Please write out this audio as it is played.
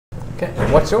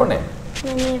Okay. What's your name?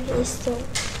 My name is Trung.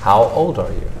 How old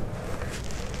are you?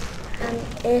 I'm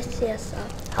 8 years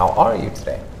old. How are you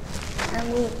today?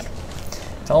 I'm weak.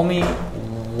 Tell me,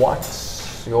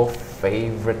 what's your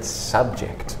favorite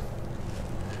subject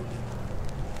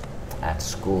at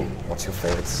school? What's your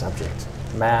favorite subject?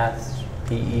 Math,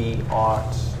 PE,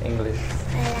 art, English?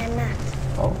 I like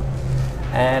math. Oh.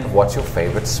 And what's your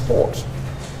favorite sport?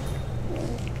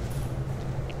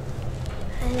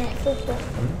 I like football.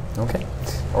 Okay.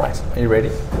 All right. Are you ready?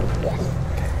 Yes.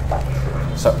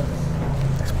 So,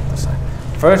 let's put this side.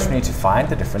 First, we need to find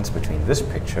the difference between this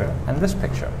picture and this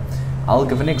picture. I'll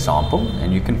give an example,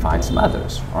 and you can find some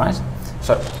others. All right.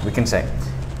 So we can say,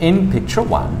 in picture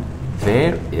 1,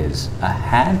 there is a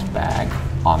handbag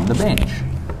on the bench,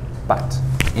 but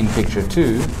in picture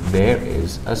 2, there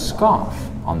is a scarf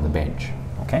on the bench.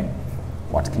 Okay.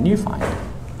 What can you find?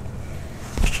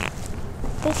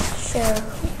 Picture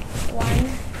 1.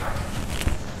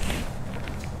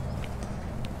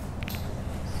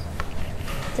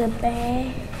 The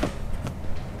bear.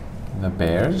 The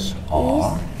bears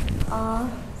are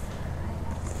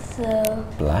the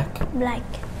black,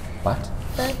 but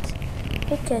but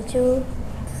picture 2,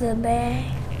 the bear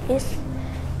is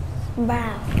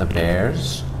brown. the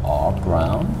bears are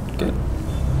brown. Good.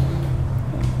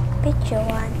 Picture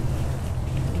 1,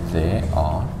 There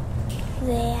are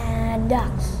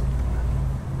ducks.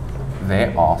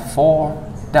 There are 4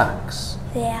 ducks,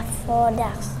 There are 4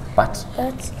 ducks. but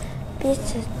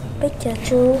Picture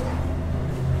 2,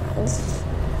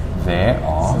 there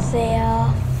are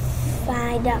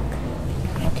 5 ducks.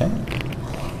 okay.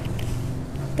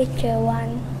 Picture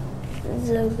 1,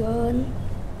 the girl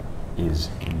Is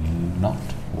not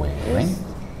wearing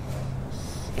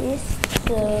is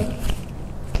the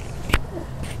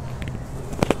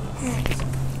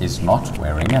hat. is not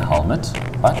wearing a helmet,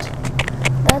 but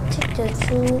Picture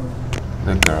 2,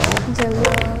 the girl the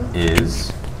girl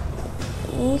is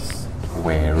is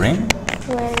wearing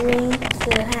wearing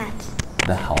the hat.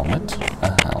 the helmet. A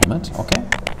helmet. Okay.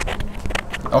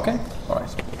 Okay. All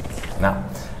right. Now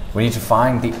we need to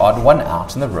find the odd one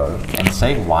out in the row and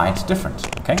say why it's different.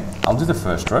 Okay. I'll do the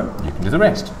first row. You can do the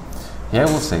rest. Here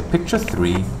we'll say picture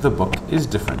 3. The book is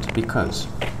different because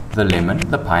the lemon,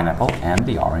 the pineapple, and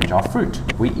the orange are fruit.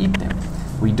 We eat them.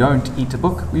 We don't eat a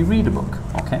book. We read a book.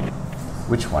 Okay.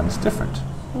 Which one's different?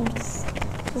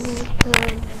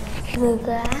 The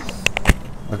glass,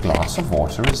 The glass of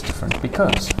water is different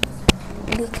because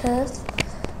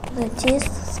the cheese,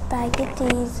 spaghetti,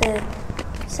 the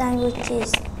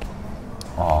sandwiches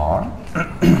are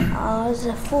are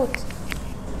the food.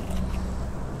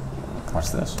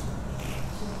 what's this?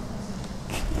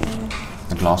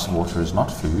 The glass of water is not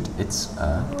food, it's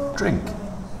a drink.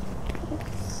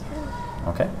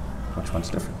 Okay, which one's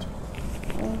different?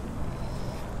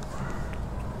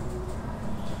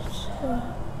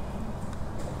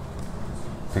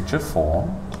 Picture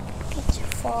 4 Picture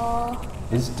 4,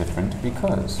 is different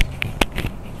because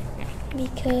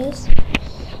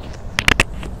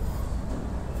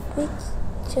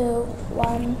picture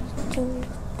 1, 2,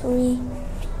 3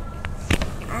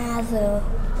 are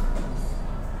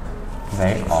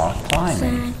they are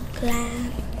climbing.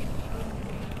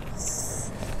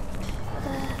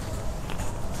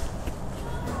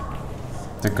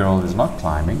 The girl is not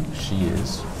climbing, she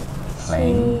is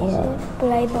playing ball.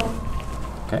 Play ball.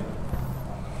 Okay,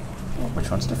 which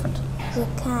one's different? The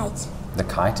kite, The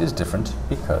kite is different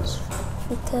because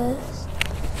the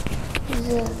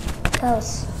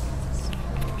clothes,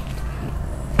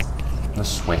 the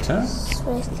sweater,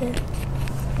 sweater,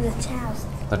 the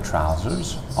the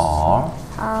trousers are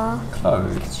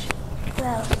clothes.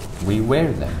 We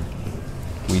wear them.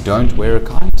 We don't wear a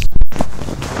kite.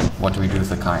 What do we do with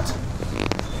the kite?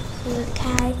 The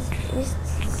kite is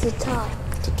the toy.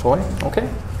 It's a toy? Okay.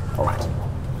 All right.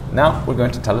 Now we're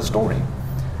going to tell a story.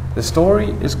 The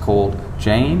story is called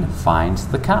Jane Finds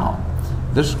the Cow.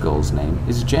 This girl's name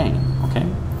is Jane. Okay.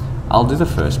 I'll do the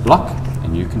first block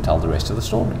and you can tell the rest of the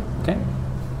story. Okay.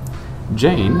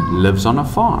 Jane lives on a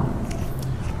farm.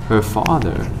 Her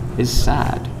father is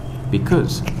sad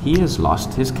because he has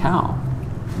lost his cow.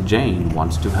 Jane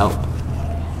wants to help.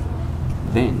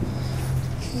 Then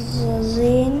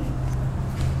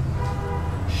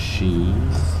she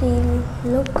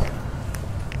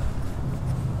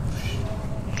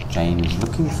Jane is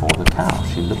looking for the cow.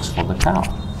 She looks for the cow.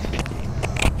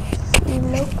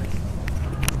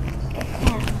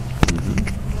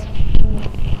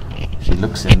 She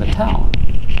looks in the town.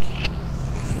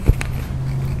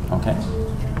 Okay.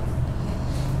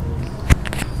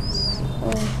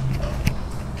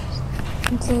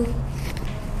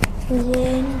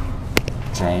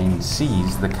 Jane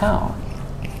sees the cow.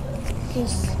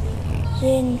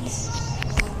 Jane,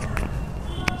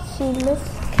 she looks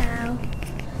cow.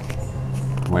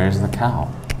 Where's the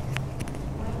cow?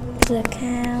 The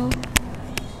cow.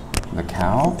 The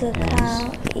cow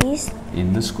is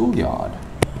in the schoolyard.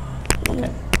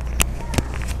 Okay.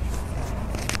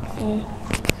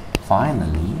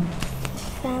 Finally,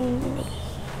 family.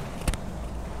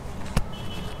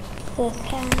 The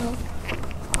cow.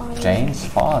 Jane's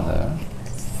father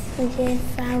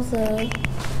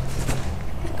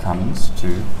comes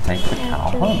to take the cow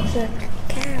home. The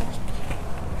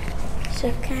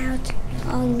cow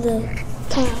on the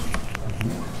cow.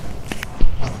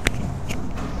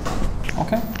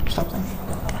 Okay, stop there.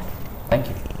 Thank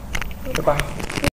you. Goodbye.